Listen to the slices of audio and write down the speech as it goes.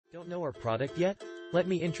Don't know our product yet? Let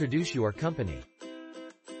me introduce you our company.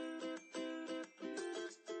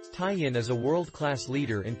 Taiyen is a world-class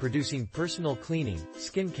leader in producing personal cleaning,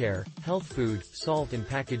 skincare, health food, salt and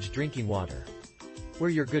packaged drinking water. We're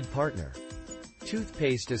your good partner.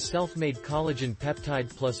 Toothpaste is self-made collagen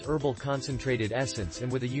peptide plus herbal concentrated essence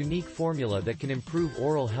and with a unique formula that can improve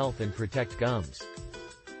oral health and protect gums.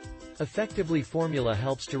 Effectively formula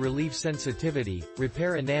helps to relieve sensitivity,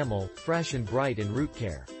 repair enamel, fresh and bright and root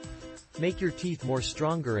care. Make your teeth more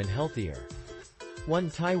stronger and healthier. Won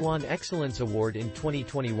Taiwan Excellence Award in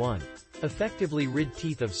 2021. Effectively rid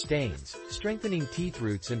teeth of stains, strengthening teeth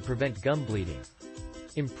roots and prevent gum bleeding.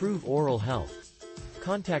 Improve oral health.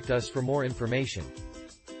 Contact us for more information.